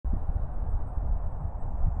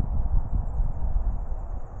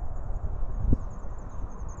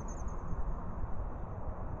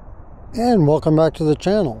And welcome back to the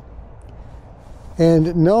channel.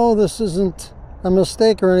 And no, this isn't a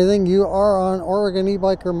mistake or anything. You are on Oregon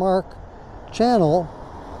E-Biker Mark channel,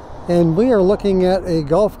 and we are looking at a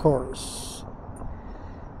golf course.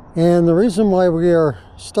 And the reason why we are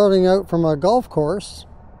starting out from a golf course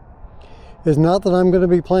is not that I'm going to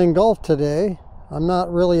be playing golf today. I'm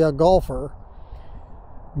not really a golfer,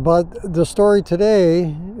 but the story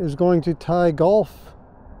today is going to tie golf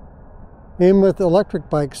in with electric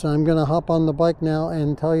bikes. I'm going to hop on the bike now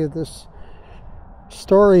and tell you this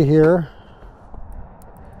story here.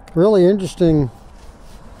 Really interesting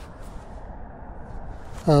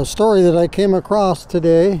story that I came across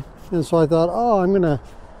today, and so I thought, oh, I'm going to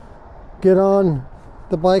get on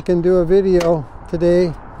the bike and do a video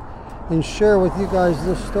today and share with you guys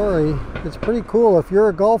this story. It's pretty cool. If you're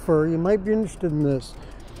a golfer, you might be interested in this.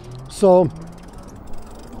 So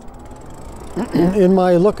in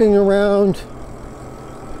my looking around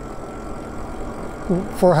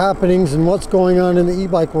for happenings and what's going on in the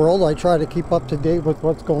e-bike world, I try to keep up to date with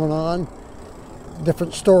what's going on,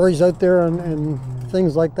 different stories out there and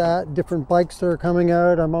things like that, different bikes that are coming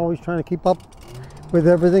out. I'm always trying to keep up with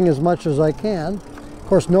everything as much as I can. Of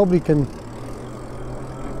course, nobody can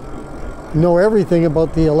know everything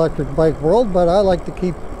about the electric bike world, but I like to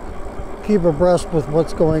keep abreast with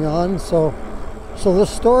what's going on. So the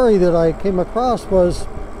story that I came across was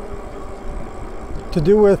to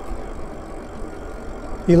do with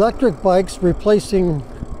electric bikes replacing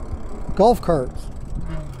golf carts.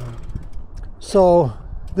 So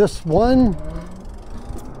this one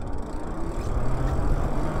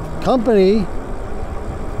company,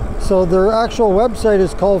 so their actual website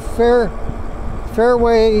is called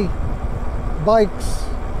Fairway Bikes.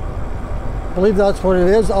 I believe that's what it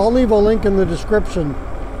is. I'll leave a link in the description.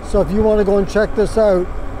 So if you want to go and check this out,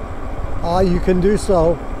 you can do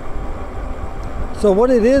so. So what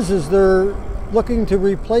it is they're looking to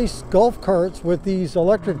replace golf carts with these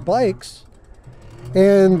electric bikes,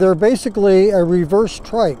 and they're basically a reverse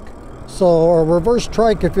trike. So a reverse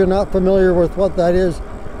trike, if you're not familiar with what that is,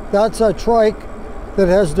 that's a trike that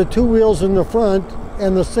has the two wheels in the front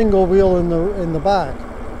and the single wheel in the back.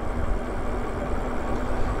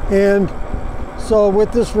 And so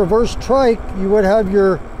with this reverse trike, you would have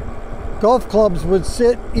your golf clubs would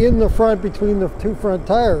sit in the front between the two front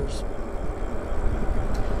tires.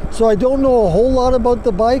 So I don't know a whole lot about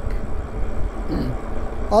the bike,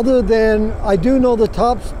 other than I do know the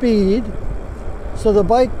top speed. So the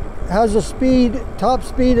bike has a top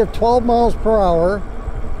speed of 12 miles per hour.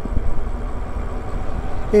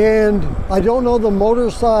 And I don't know the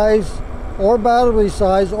motor size or battery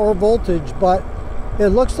size or voltage, but it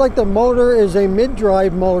looks like the motor is a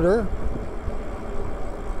mid-drive motor.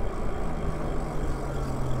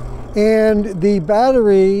 And the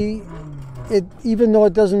battery, even though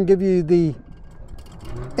it doesn't give you the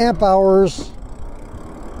amp hours,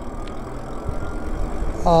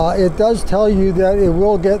 it does tell you that it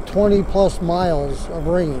will get 20 plus miles of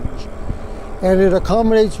range. And it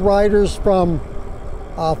accommodates riders from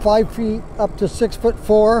 5 feet up to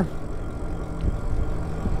 6'4",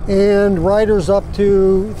 and riders up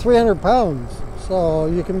to 300 pounds. So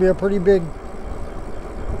you can be a pretty big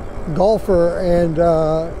golfer, and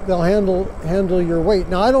they'll handle your weight.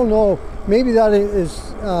 Now I don't know, maybe that is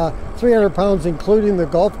 300 pounds including the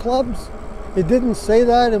golf clubs. It didn't say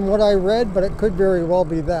that in what I read, but it could very well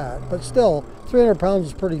be that. But still, 300 pounds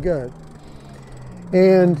is pretty good.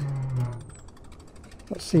 And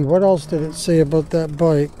let's see, what else did it say about that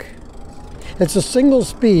bike? It's a single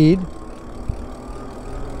speed,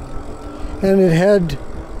 and it had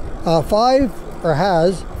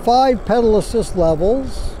has five pedal assist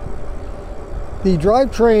levels. The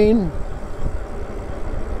drivetrain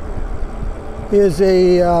is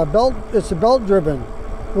it's a belt driven,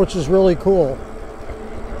 which is really cool.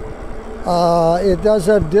 It does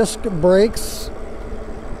have disc brakes.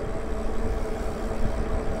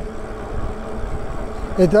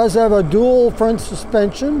 It does have a dual front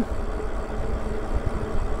suspension.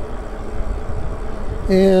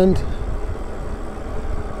 And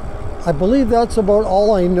I believe that's about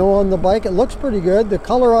all I know on the bike. It looks pretty good. The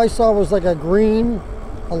color I saw was like a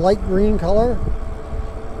light green color.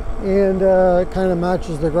 And it kind of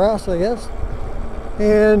matches the grass, I guess.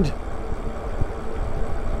 And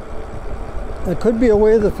it could be a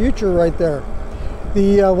way of the future right there.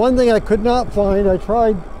 The one thing I could not find, I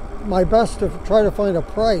tried my best to try to find a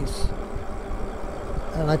price,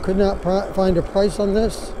 and I could not find a price on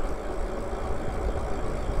this.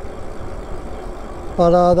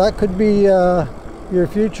 But that could be your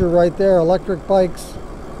future right there, electric bikes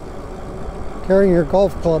carrying your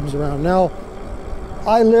golf clubs around. Now,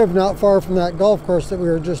 I live not far from that golf course that we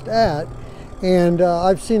were just at, and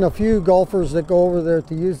I've seen a few golfers that go over there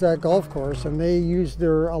to use that golf course, and they use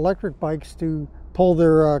their electric bikes to pull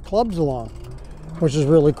their clubs along, which is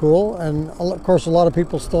really cool. And of course, a lot of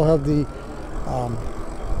people still have the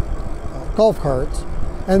golf carts,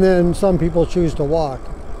 and then some people choose to walk.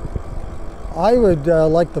 I would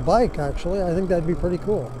like the bike, actually. I think that'd be pretty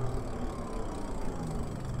cool.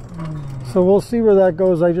 So we'll see where that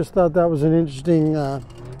goes. I just thought that was an interesting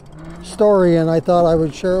story, and I thought I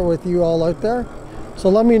would share it with you all out there. So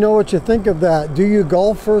let me know what you think of that. Do you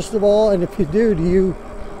golf, first of all? And if you do,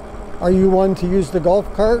 are you one to use the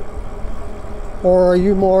golf cart? Or are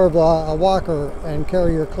you more of a walker and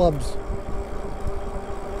carry your clubs?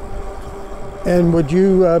 And would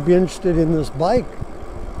you be interested in this bike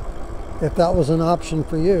if that was an option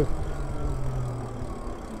for you?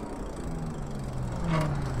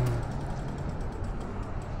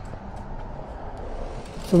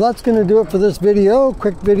 So that's going to do it for this video.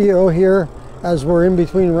 Quick video here as we're in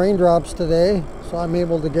between raindrops today. So I'm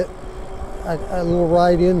able to get a little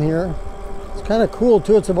ride in here. It's kind of cool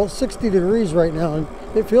too. It's about 60 degrees right now and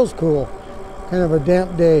it feels cool. Kind of a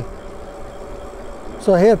damp day.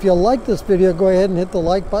 So hey, if you like this video, go ahead and hit the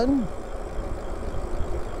like button.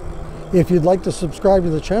 If you'd like to subscribe to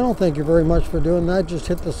the channel, thank you very much for doing that. Just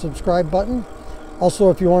hit the subscribe button.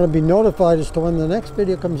 Also, if you want to be notified as to when the next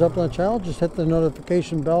video comes up on the channel, just hit the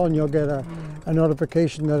notification bell and you'll get a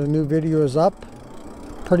notification that a new video is up.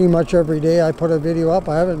 Pretty much every day I put a video up.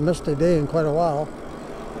 I haven't missed a day in quite a while.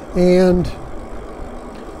 And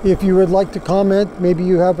if you would like to comment, maybe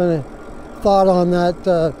you have a thought on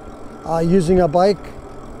that, using a bike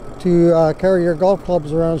to carry your golf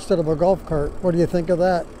clubs around instead of a golf cart. What do you think of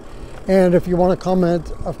that? And if you want to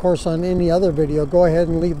comment, of course, on any other video, go ahead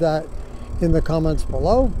and leave that in the comments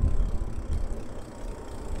below.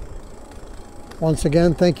 Once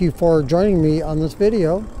again, thank you for joining me on this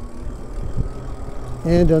video.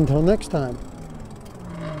 And until next time,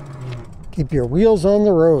 keep your wheels on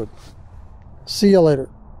the road. See you later.